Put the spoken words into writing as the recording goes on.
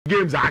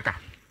games aka.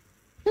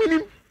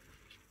 Minim.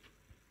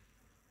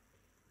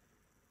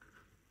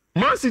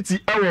 Man City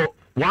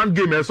one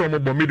game as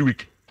almost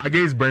midweek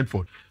against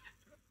Brentford.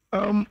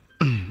 You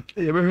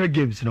heard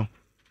games, you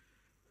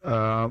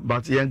know.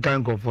 But young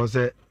can go for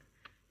say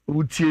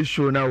utie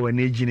show now when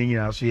aging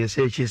in so you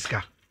say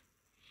chiska.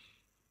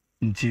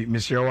 Nti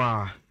Monsieur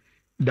Wa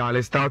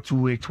Dale star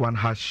 281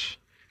 hash.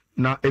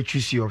 Now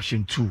HUC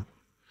option 2.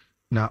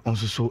 Now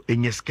also so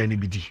enyes can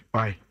be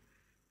why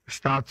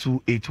star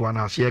 281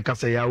 hash. Here can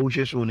say ya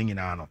uche show in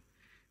ano.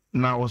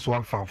 Now also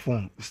one for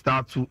phone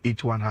star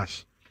 281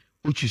 hash.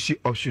 Which you see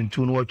option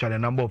 2 no watch the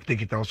number of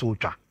tickets also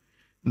try.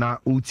 Now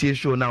utie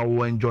show now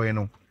we enjoy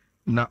no.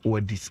 Now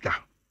we discuss.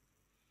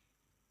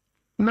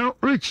 Now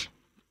Rich.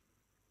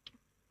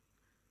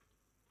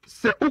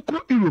 Say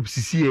uko Europe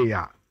sisi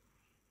ya.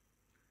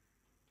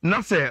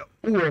 Na say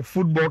uwo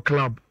football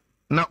club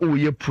na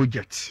uye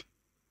project.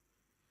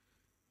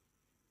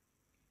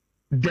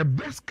 The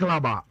best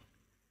club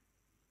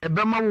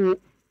ebema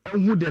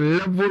who the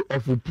level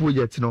of a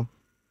project no.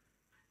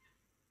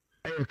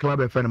 A club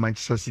of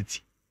Manchester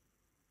City.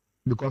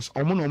 Because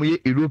omo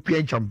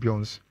European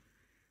champions.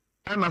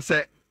 And I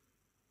say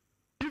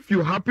if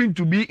you happen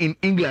to be in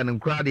England and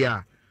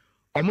Cradia,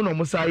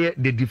 omo say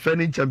the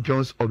defending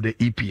champions of the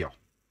EPL.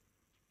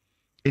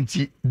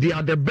 And they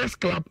are the best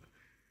club.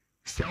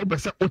 Say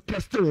obese o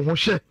test wo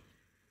hwe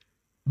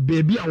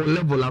baby our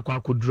level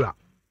akwa kodura.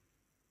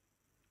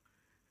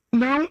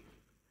 Now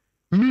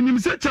minim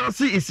say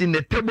Chelsea is in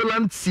a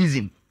turbulent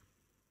season.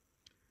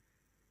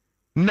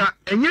 Na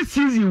enye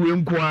season we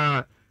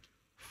nkwa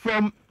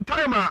from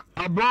time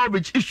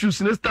Abramovich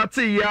issues ne start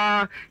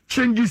ya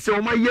changes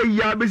o ma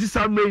ya besi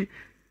samre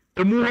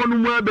emu honu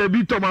mu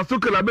baby Thomas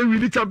Tuchel be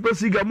win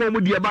Champions League mo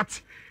dia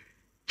but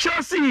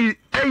Chelsea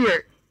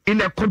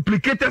in a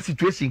complicated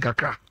situation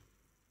kakra.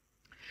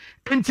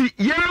 And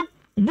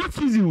what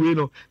season we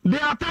know?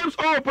 There are times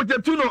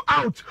Pochettino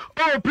out,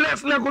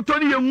 players like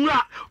Tony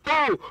Yunga,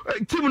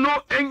 team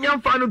no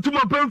Enyam Fano to my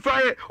pen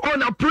fire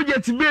on a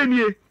project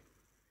Benny.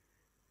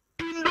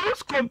 In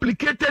those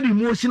complicated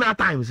emotional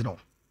times, you know.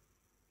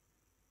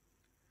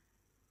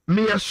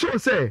 May I sure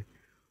say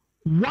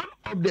one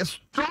of the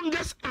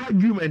strongest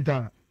argument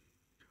Obia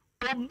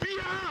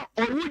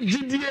or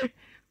GDA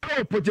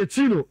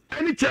Pochettino,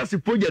 any Chelsea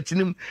project in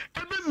him,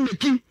 and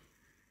Mickey,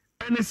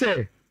 and they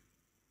say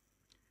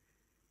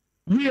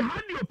we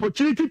had the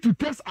opportunity to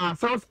test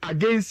ourselves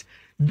against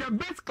the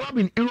best club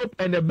in Europe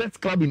and the best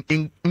club in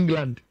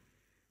England.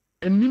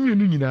 And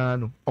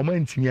no, home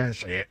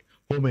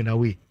and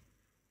away.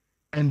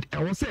 And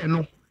I was saying,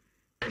 no,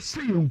 I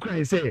say you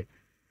cry, say,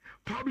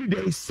 probably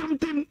there is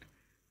something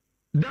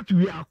that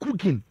we are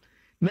cooking.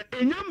 Now,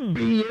 and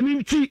be an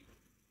empty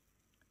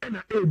and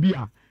a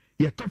beer.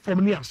 You talk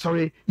from near,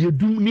 sorry, you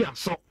do near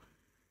so.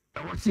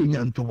 I was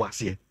saying, to was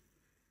here.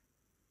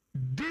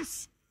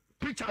 This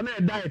picture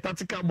na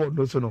tactical board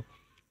no so no.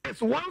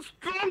 It's one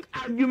strong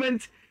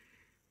argument.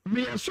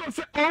 Me so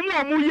say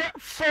omo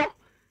for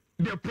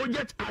the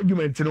project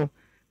argument you know.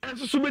 And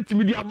so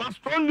media ma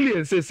strongly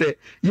and say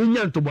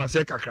yenya to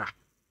boase kakra.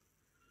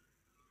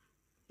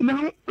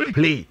 Now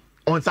Play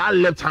on that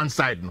left hand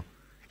side no.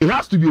 It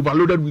has to be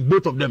overloaded with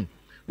both of them.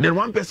 Then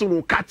one person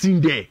will cut in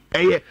there.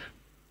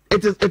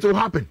 It will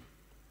happen.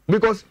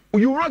 Because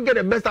you will not get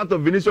the best out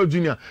of Vinicius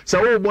Junior.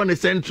 So born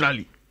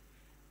centrally.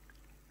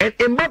 And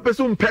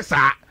Mbappe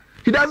Pesa,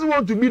 he doesn't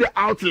want to be the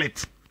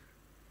outlet.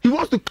 He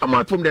wants to come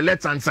out from the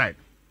left hand side.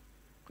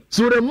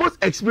 So the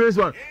most experienced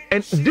one,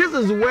 and this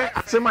is where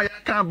I say my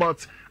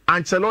about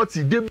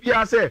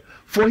Ancelotti.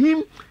 For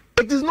him,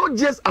 it is not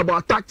just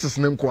about tactics,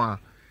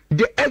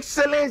 the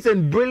excellence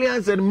and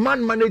brilliance and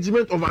man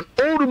management of an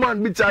old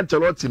man, Mr.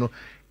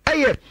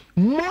 Ancelotti,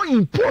 more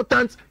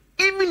important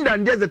even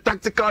than just the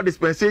tactical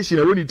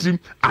dispensation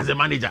as a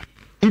manager.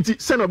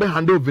 It's send over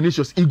handle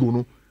Vinicius ego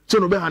no. So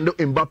no be handle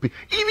Mbappe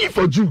even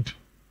for Jude.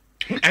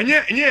 And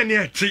yeah,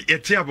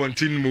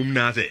 abontin mum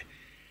na say.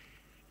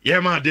 Yeah,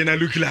 man, then I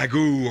look like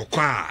go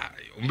kwa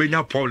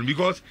problem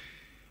because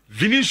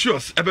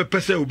Vinicius ebe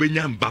pese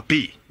ubenya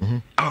Mbappe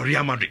or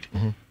Real Madrid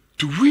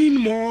to win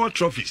more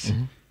trophies.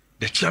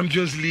 The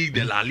Champions League,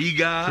 the La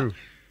Liga,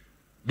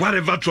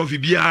 whatever trophy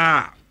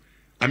bia.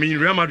 I mean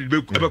Real Madrid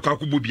ebe kwa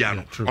kubo bia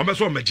no. Obe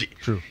so meji.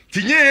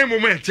 Tinye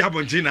moment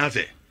abontin na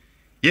say.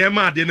 Yeah,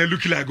 man, then I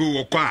look like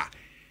go kwa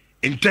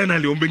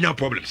internally on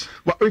problems.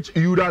 But Rich,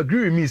 you would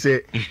agree with me,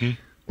 say,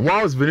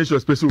 whilst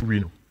Vinicius person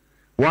win,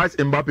 whilst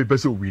Mbappe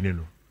person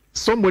winning,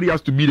 somebody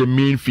has to be the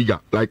main figure,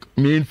 like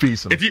main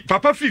face. If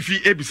Papa Fifi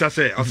Ebisa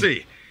say, I'll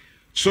say,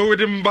 so with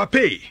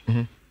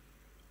Mbappe,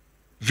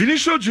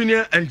 Vinicius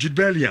Junior and Jude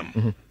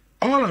Bellingham,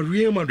 all are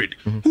Real Madrid.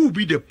 Who will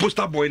be the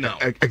poster boy now?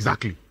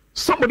 Exactly.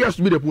 Somebody has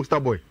to be the poster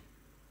boy.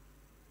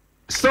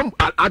 Some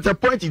at a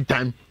point in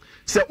time.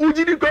 So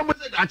Ujidi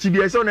Composite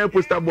actually is on a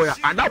poster boy.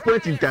 At that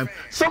point in time,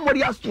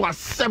 somebody has to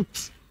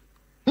accept.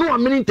 No,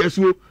 I'm meaning to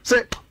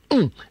say,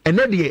 and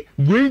then the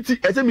going to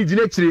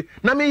SME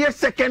now me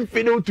second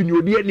fiddle to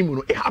new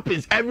anymore. It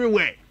happens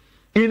everywhere.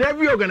 In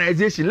every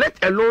organization,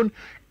 let alone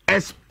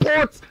a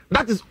sport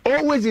that is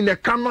always in the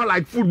camera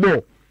like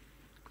football.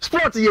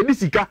 Sport ye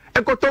this ika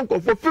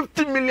ekotonko for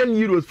 50 million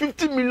euros,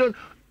 50 million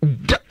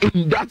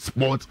in that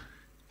sport.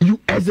 You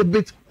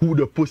exhibit who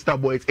the poster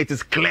boy is. It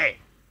is clear.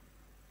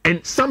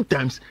 And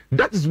sometimes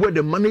that is where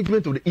the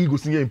management of the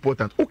egos is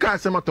important. Okay,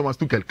 Sema Thomas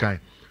Tuchel kai.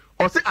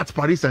 Or say at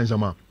Paris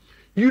Saint-Germain.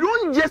 You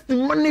don't just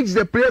manage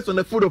the players on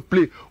the field of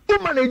play. You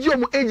manage your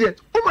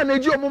agent, you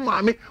manage your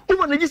mommy, you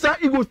manage your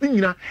egos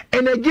thing.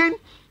 And again,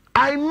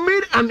 I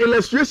made an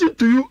illustration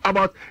to you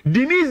about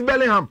Denise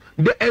Bellingham,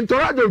 the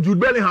entourage of Jude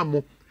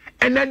Bellingham,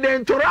 and then the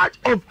entourage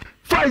of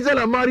Faisal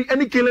Amari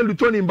and Kylian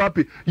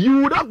Mbappe.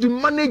 You would have to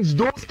manage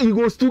those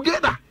egos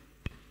together.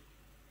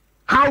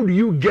 How do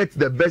you get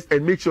the best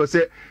and make sure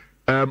say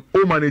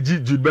manage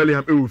Jude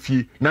Bellingham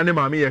Nane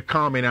Mami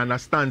calm and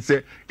understand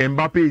say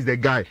Mbappe is the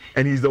guy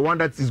and he's the one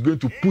that is going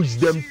to push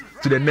them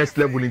to the next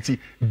level and see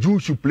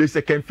Jude should play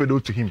second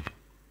fiddle to him.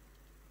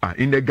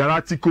 In the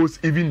Galacticos,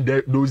 even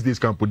those days,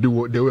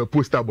 they were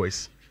poster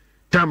boys.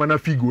 Time and a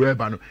figure,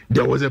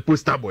 there was a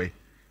poster boy.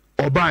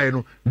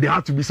 Oba, there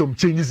had to be some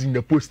changes in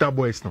the poster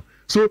boys now.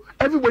 So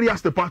everybody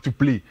has the part to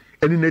play.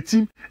 And in the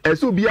team,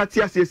 so be at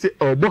say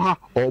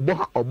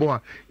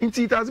Oboha.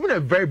 It has been a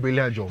very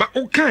brilliant job. But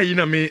okay, you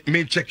know, me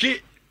check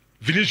it.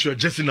 Vinicius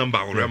jersey number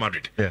or Real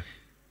Madrid. Yeah.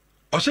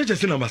 Or say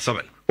jersey number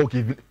 7.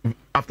 Okay,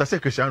 after say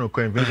Cristiano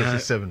Coin, Vinicius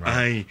is 7,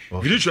 right?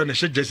 Okay.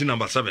 Vinicius and jersey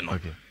number 7. No?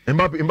 Okay.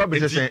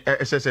 Mbappe say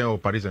Paris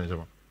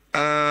Saint-Germain.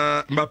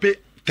 Mbappe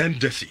 10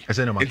 jersey. I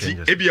say number 10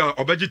 jersey. Ebia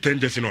obaji 10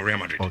 jersey no Real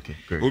Madrid. Okay,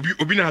 great.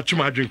 Obi na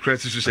chuma drink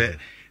credit to say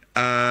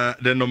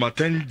the number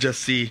 10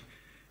 jersey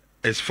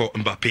is for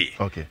Mbappe.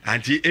 Okay.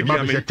 And he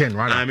Mbappe 10,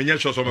 right? I mean,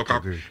 yes, so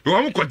we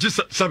want to just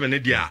 7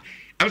 idea.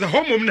 I was a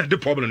home woman the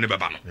problem never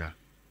ban. Yeah.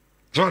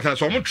 So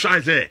I'm try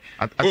say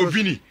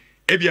Vini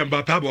Ebia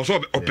Mbappe was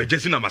also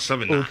jersey number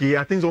 7. Okay,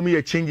 I think only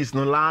a changes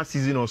no last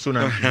season or so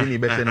now Vini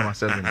better number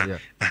 7. Yeah.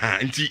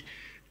 And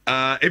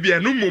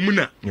Ebia no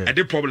moment at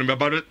the problem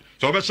about it.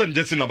 So I send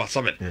jersey number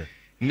 7. Yeah.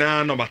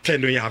 Now number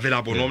 10 don't have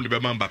available no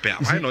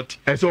Mbappe. Why not?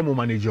 And so more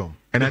manage them.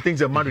 And I think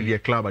the Madrid a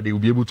club they will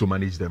be able to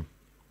manage them.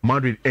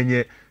 Madrid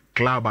any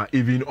club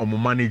even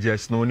on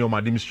managers no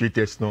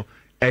administrators no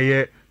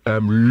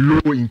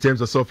low in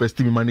terms of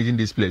self-esteem managing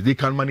these players. They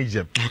can manage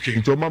them. Okay.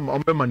 Into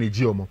manage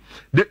them.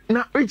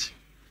 Now which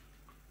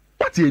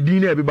what's the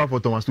dinner be for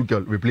Thomas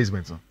Tuchel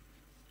replacements?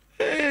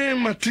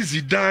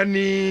 Matizi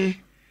Dani,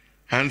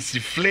 Hansi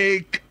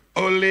Flick,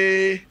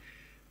 Ole,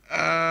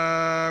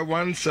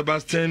 Juan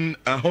Sebastian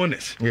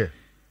Hones. Yeah.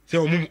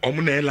 So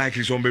I'm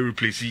likely to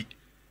replace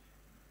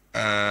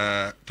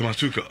Thomas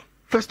Tuchel.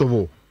 First of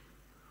all,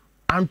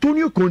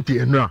 Antonio Conte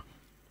in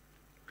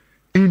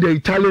the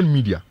Italian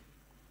media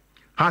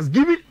has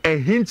given a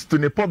hint to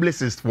the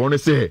publicist for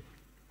say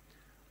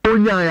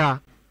Onyaya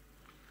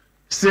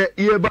say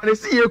ye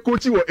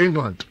coach in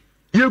England,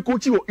 ye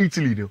coach in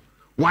Italy.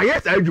 Why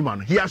yes,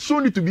 he has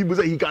shown it to people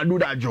that he can do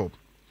that job.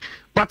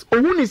 But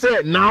Ohuni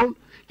said now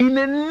in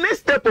the next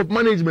step of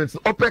management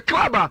of a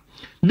club,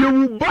 they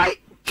will buy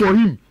for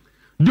him,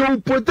 they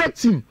will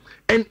protect him,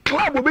 and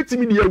club will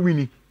be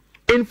winning.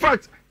 In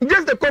fact,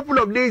 just a couple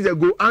of days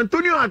ago,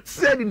 Antonio had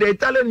said in the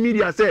Italian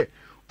media, say,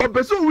 a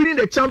person winning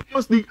the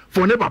Champions League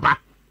for ne papa.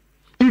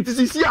 It is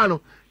Isiano.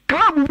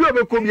 Club will be able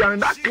to come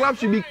and that club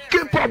should be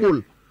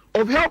capable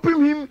of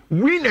helping him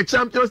win the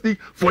Champions League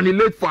for the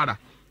late father.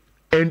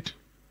 And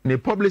the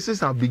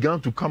publicists have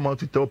begun to come out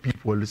to tell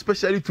people,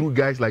 especially through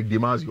guys like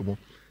Damasio,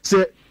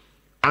 say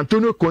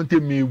Antonio Conte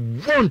may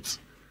want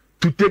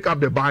to take up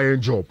the Bayern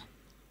job.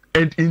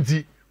 And in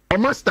the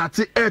almost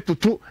started to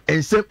 2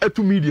 and send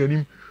to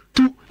media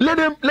to let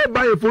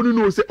Bayern for you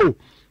know say, oh,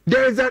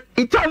 there is an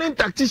Italian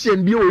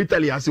tactician below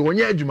Italy. I say,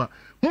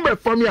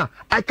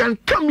 I can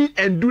come in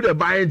and do the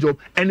Bayern job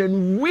and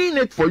then win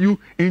it for you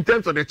in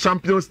terms of the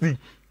Champions League.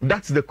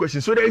 That's the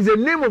question. So there is a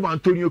name of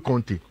Antonio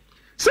Conte.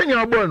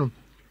 Senior Bueno,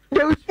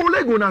 there is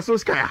Ole Gunnar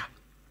Solskjaer.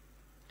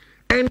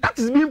 And that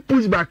is being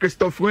pushed by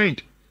Christoph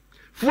Freund.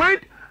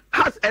 Freund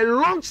has a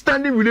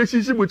long-standing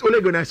relationship with Ole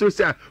Gunnar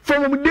Solskjaer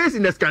from days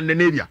in the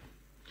Scandinavia.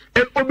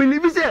 And I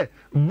believe say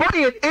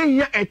Bayern ain't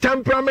here a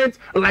temperament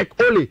like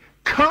Ole,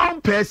 calm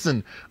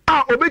person.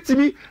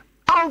 Obetimi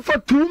for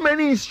too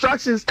many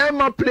instructions and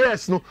my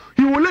players no.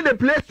 He will let the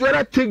players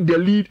rather take the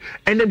lead,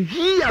 and then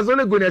he as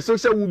Ole Gunnar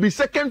Solskjaer will be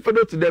second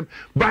fiddle to them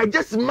by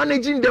just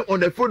managing them on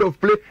the field of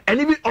play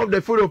and even off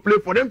the field of play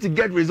for them to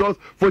get results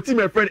for team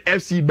and friend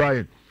FC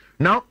Bayern.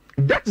 Now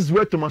that is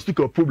where Thomas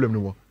Tuchel problem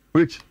no,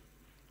 which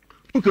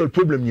Tuchel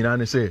problem you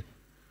know say.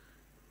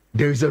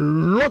 There is a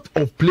lot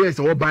of players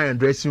who are buying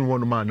dressing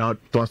room man now.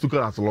 Thomas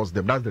Tuchel has lost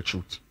them. That's the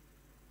truth.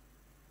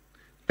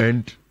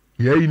 And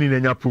yeah, you need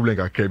any problem.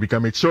 Okay,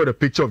 because I show the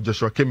picture of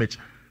Joshua Kimmich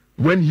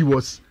when he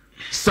was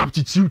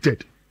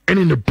substituted and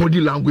in the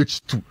body language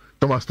to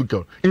Thomas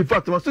Tuchel. In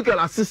fact, Thomas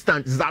Tuchel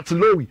assistant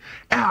Zatlowi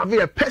having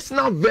a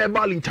personal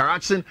verbal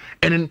interaction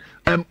and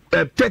then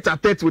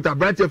tete-a-tete with a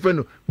bright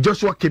friend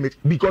Joshua Kimmich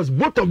because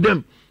both of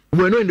them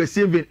were not in the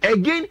same vein.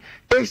 Again,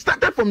 it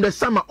started from the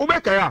summer.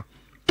 Obekaya.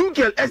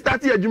 Tuchel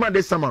started Juma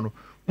this summer.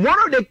 One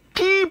of the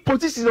key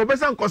positions of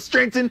person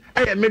constraining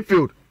a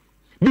midfield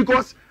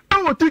because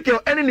I will take care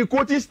any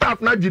coaching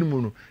staff na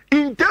Jirmuno.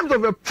 In terms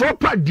of a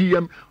proper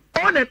DM,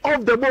 on and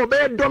off the ball,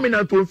 very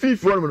dominant on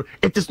FIFA.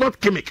 It is not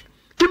Kimmich.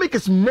 Kimmich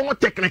is more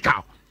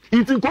technical.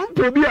 It is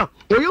Probia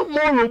or you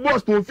more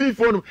robust on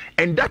FIFA,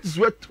 and that is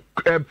what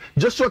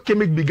Joshua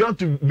Kimmich began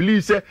to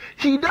believe. Say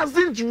he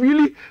doesn't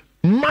really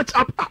match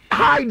up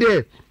high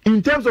there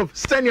in terms of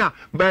senior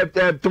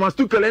Thomas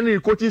Tuchel and the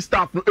coaching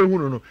staff.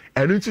 No,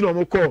 and it's no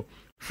more call.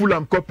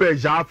 Fulham copy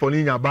Jar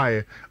Polinia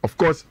buy. Of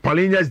course,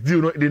 Polinia's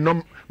deal did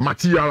not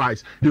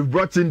materialize. They've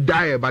brought in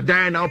Dyer, but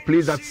Dyer now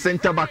plays at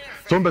centre back.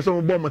 Some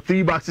person bomb a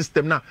 3-back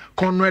system now.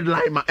 Conrad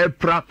Lima,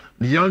 Epra,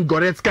 the young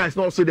Goretzka is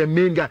not also the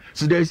main guy.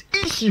 So there is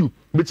issue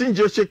between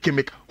Joshua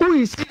Kimmich, who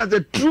is seen as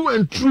a true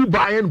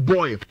Bayern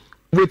boy,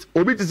 with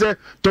Obitise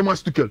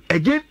Thomas Tuchel.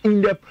 Again,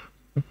 in the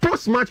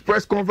post-match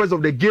press conference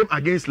of the game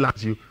against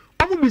Lazio,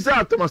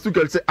 beside Thomas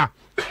Tuchel say,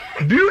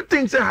 do you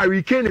think say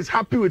Harry Kane is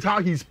happy with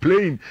how he's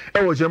playing?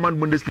 It was German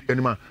Bundesliga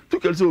anymore.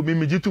 Tuchel say obi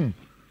mejitum.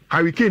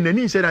 Harry Kane then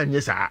he said that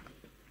yes sir.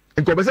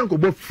 And Cobham go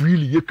both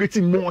freely. You're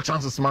creating more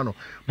chances, man.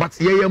 But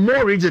you're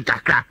more rigid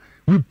kakra.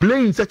 We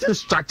play in certain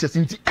structures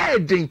into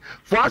everything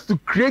for us to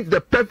create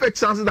the perfect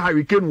chances that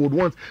Harry Kane would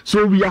want.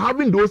 So we are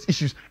having those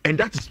issues, and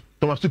that is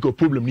Thomas Tuchel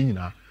problem.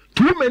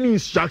 Too many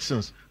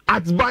instructions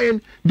at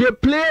Bayern. The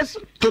players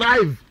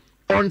thrive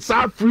on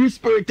some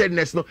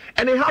free-spiritedness, no,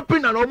 and it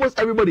happened, and almost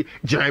everybody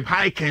jibe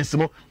high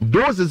cancel.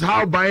 Those is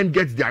how Bayern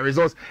gets their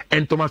results,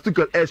 and Thomas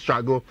Tuchel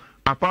struggle.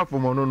 Apart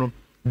from no,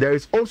 there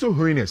is also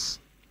Hoeneß,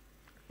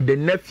 the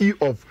nephew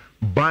of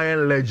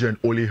Bayern legend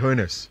Ole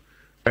Hoeneß,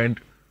 and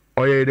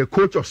the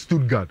coach of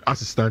Stuttgart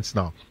as it stands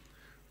now.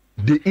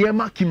 The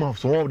earmark him of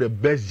some of the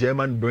best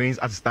German brains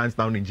as it stands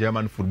now in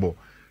German football.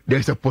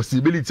 There's a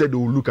possibility they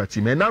will look at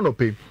him, and now no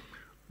pay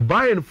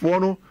Bayern for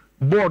no.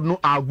 Board no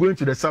are going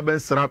to the Southern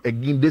Serap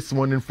again this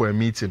morning for a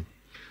meeting,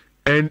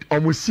 and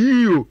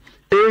see you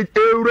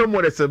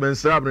more the Southern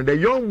Serap, and the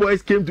young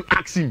boys came to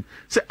ask him,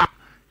 say,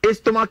 is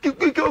Thomas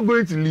Tuchel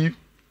going to leave?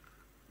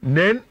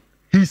 Then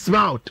he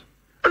smiled.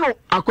 No,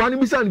 Akwani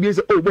Bisa and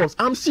say, oh boss,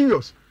 I'm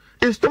serious.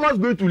 Is Thomas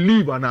going to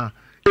leave? And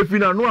if we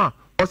don't know,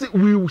 I say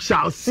we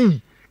shall see.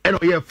 And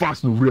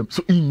fast no room.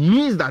 So it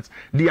means that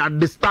they are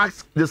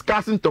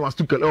discussing Thomas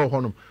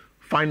Tuchel.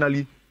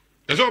 Finally,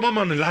 that's all my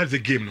man lives the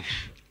game. No?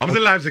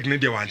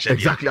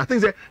 Exactly. I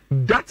think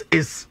that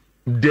is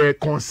the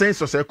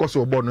consensus across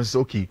the board.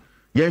 Okay,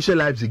 Yensha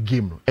lives a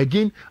game.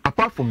 Again,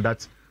 apart from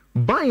that,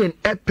 Bayern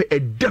a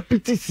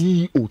deputy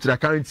CEO to the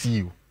current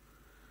CEO.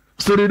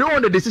 So they don't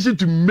want the decision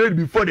to be made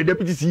before the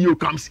deputy CEO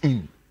comes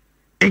in.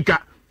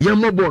 Enka,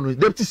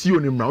 deputy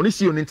CEO now, only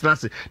CEO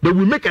international. They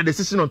will make a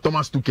decision on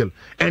Thomas Tuchel,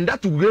 and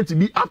that will going to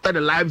be after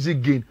the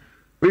Leipzig game.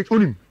 Wait,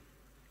 Unim.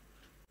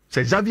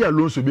 Say Xavi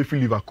Alonso be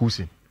free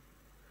Leverkusen.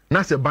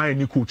 Now say Bayern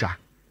ni coach.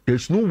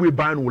 There's no way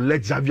Bayern will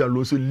let Xavi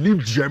Alonso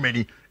leave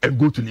Germany and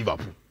go to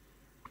Liverpool.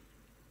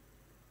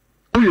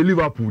 Oh,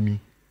 Liverpool ni.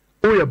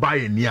 Oh,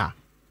 Bayern ya.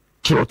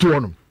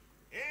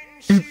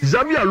 If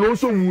Xavi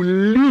Alonso will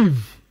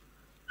leave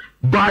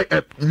by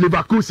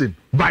Leverkusen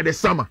by the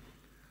summer,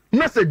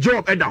 that's a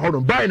job at the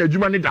home. Bayern a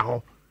Germany da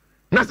home.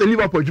 That's a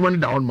Liverpool Germany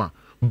da home.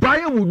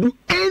 Bayern will do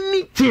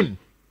anything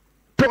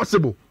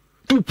possible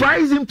to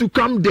prize him to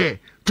come there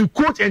to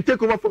coach and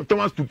take over from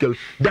Thomas Tuchel,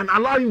 then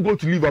allow him go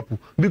to Liverpool.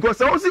 Because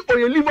I also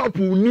see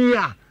Liverpool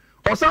near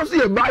or something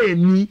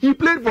Bayern, he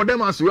played for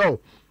them as well.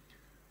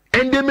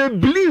 And they may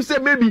believe say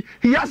maybe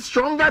he has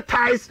stronger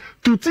ties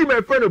to team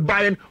and friend of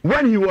Bayern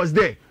when he was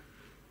there.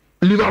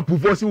 Liverpool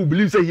first will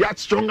believe say he had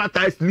stronger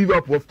ties to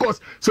Liverpool. Of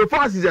course, so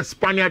far as he's a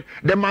Spaniard,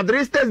 the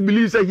Madridistas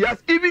believe say he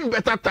has even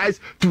better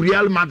ties to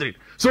Real Madrid.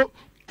 So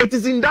it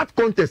is in that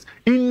context.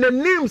 In the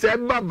names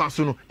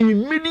Basuno,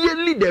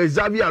 immediately there is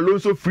Xavi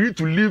Alonso free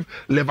to leave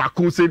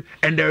Leverkusen,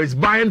 and there is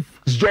Bayern's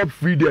job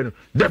free there.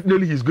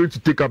 Definitely he's going to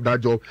take up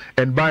that job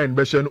and Bayern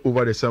Beshen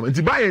over the summer. It's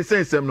Bayern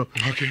says no.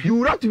 Okay. You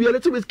would have to be a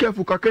little bit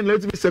careful, a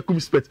little bit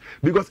circumspect,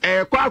 because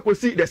I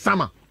see the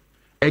summer.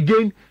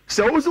 Again,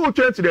 so also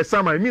turn to the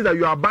summer, it means that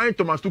you are buying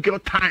Thomas Tuchel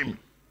time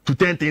to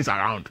turn things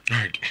around.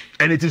 Right.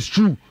 And it is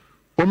true.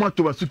 Thomas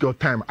Tuchel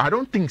time. I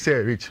don't think say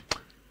Rich.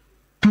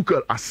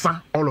 Tuchel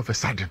asa all of a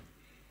sudden.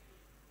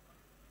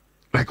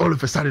 Like all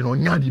of a sudden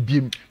on Yandi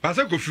beam. But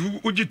I go through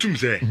Ujitum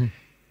say,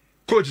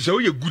 Coach, so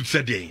you're good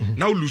today.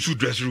 Now lose your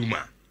dress room.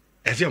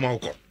 I say,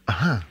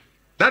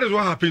 that is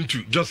what happened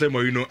to Jose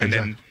Mourinho and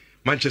then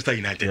Manchester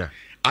United. Yeah.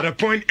 At a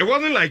point, it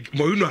wasn't like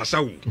Mourinho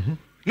Asau.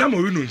 Now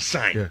Mourinho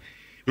signed. Yeah.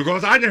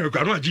 Because I never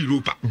got no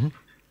Europa.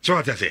 So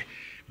what I say.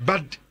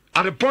 But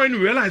at a point, we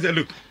realized that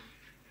look,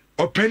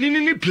 opening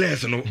any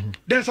players,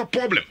 there's a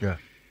problem. Yeah.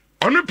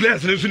 Only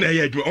players in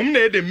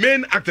the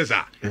main actors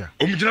are.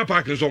 Omjina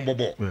Park is on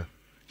Bobo.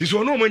 This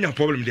was no money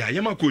problem there.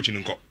 I'm a coaching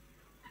in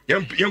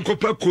young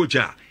coach.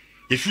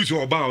 If you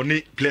saw about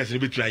players in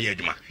between.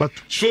 But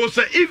so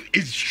if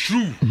it's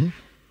true,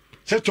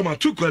 said Thomas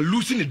Tuchel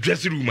losing the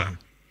dressing room,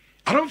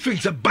 I don't think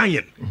it's a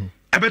Bayern.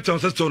 I bet on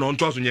such on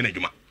toss on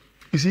Yeneguma.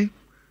 You see,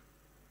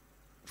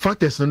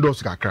 fact is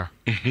Nandos Kakra.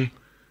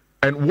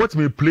 And what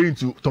may play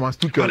into Thomas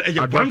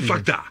Tuchel? One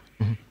factor.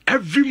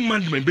 every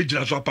man be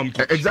just up and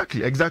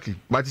Exactly.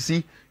 But you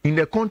see, in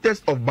the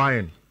context of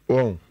Bayern,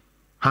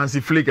 Hansi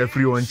Flick a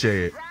free one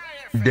chair.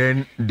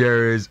 Then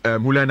there is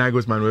Julian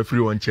Nagelsmann with free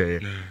one chair.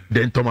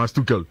 Then Thomas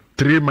Tuchel,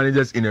 3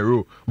 managers in a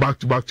row, back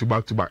to back.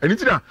 And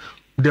it's that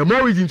the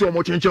more we into a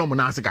more change on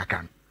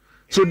can.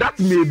 So that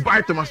may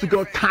buy Thomas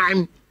Tuchel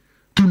time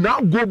to now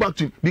go back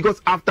to,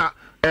 because after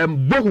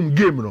Bochum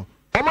game, you know,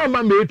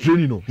 Oman made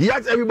training, you know, he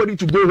asked everybody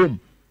to go home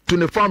to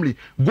the family,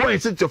 go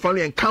and sit to your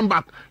family and come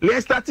back.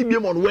 Let's start the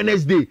game on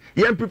Wednesday.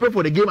 He and prepare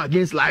for the game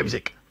against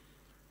Leipzig.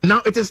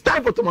 Now it is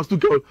time for Thomas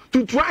Tuchel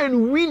to try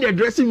and win the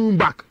dressing room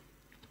back.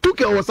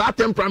 Tuchel was our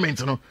temperament,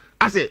 you know.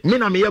 I said, me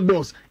and my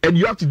boss, and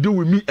you have to deal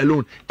with me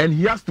alone. And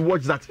he has to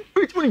watch that.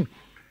 Which means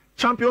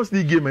Champions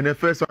League game and the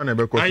first one.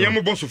 I am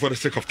a boss for the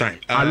sake of time.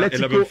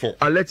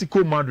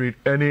 Atletico Madrid,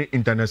 any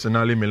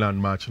internationally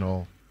Milan match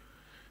now.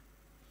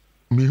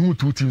 Me who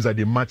 2 teams that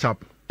they match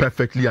up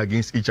perfectly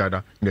against each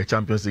other in the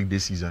Champions League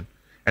this season.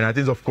 And I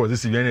think, of course,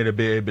 this is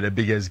the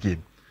biggest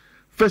game.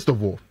 First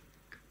of all,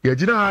 you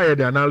know how I had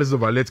the analysis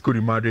of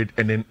Atletico Madrid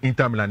and then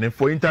Inter Milan. And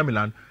for Inter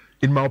Milan,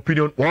 in my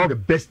opinion, one of the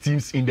best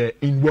teams in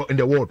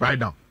the world right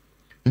now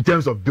in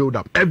terms of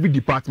build-up, every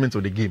department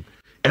of the game.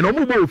 And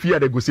Omubo Ofia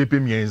de Gosepe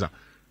Mienza.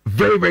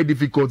 Very, very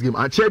difficult game.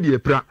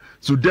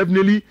 So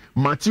definitely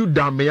Mathieu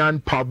Damian,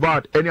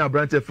 Pavard, any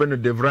Abrante friend of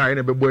Devra,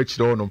 any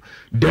Bebo.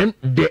 Then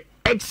the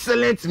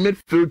excellent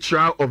midfield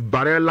trial of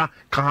Barella,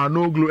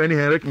 Kahanoglu, and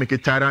Henrik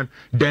Mkhitaryan.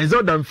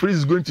 Denzel Dumfries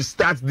is going to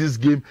start this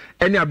game.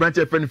 Any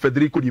Abrante friend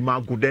Federico Di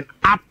Marco. Then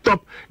up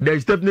top, there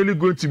is definitely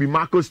going to be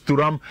Marcos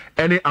Thuram,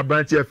 any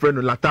Abrante friend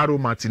Lautaro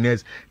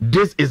Martinez.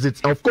 This is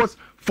it. Of course,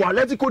 for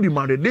Atletico de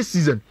Madrid this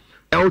season,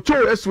 El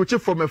Toro is switching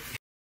from a